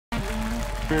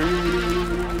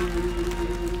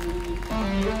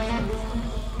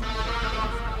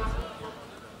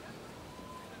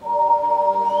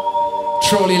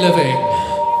Truly living.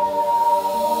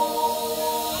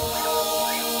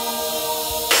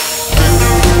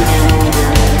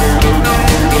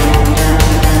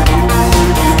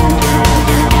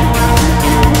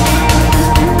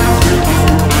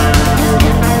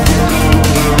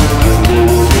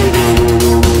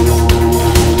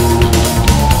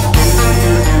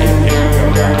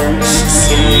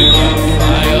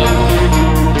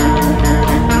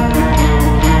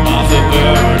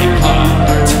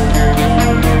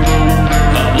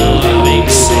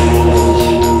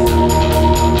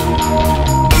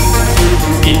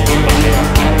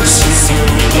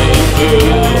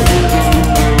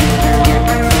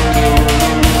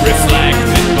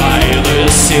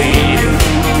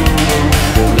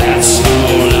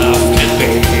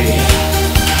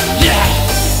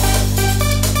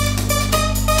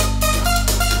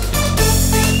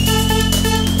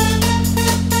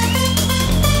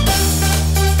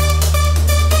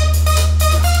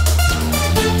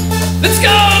 Let's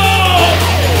go!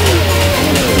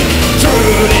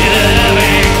 Truly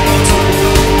living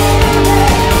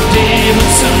deep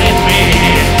inside me,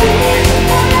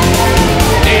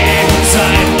 deep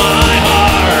inside my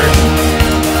heart.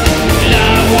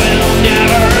 Love will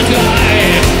never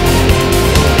die.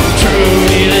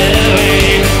 Truly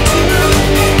living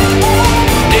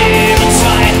deep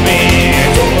inside me.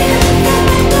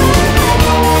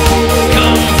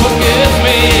 Come forgive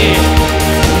me.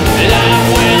 Love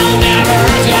will never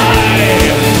die.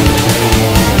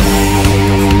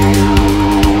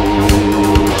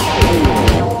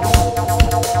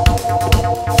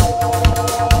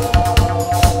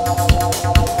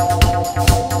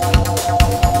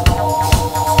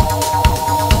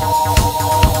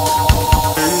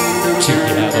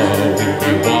 Together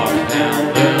we walk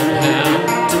hand in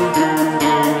hand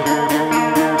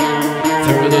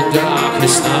through the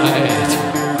darkest night,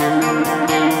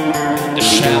 the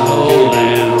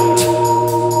shadowland.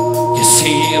 You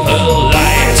see the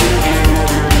light.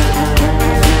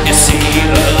 You see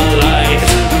the light.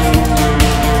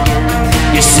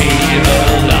 You see the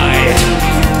light.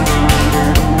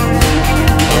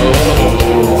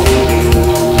 Oh,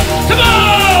 come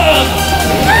on!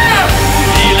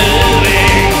 Be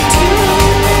living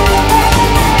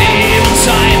deep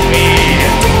inside me,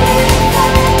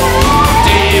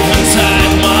 deep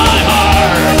inside my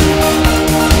heart.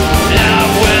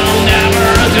 Love will never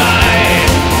die.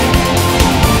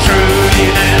 Truly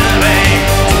living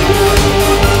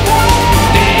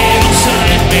deep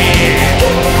inside me.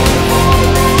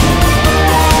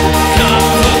 Come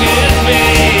forgive me.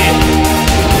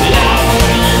 Love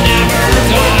will never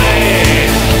die.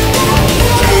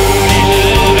 Truly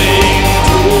living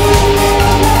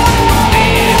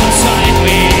deep inside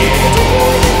me,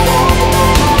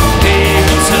 deep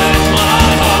inside my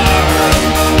heart.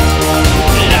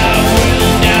 Love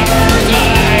will never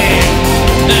die,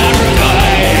 never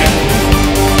die,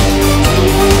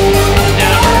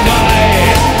 never die.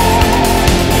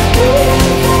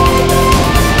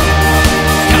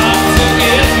 Come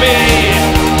forgive me.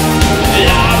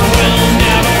 Love will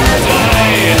never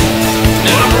die,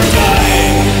 never die.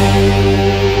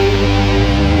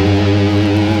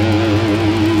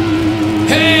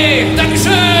 Hey!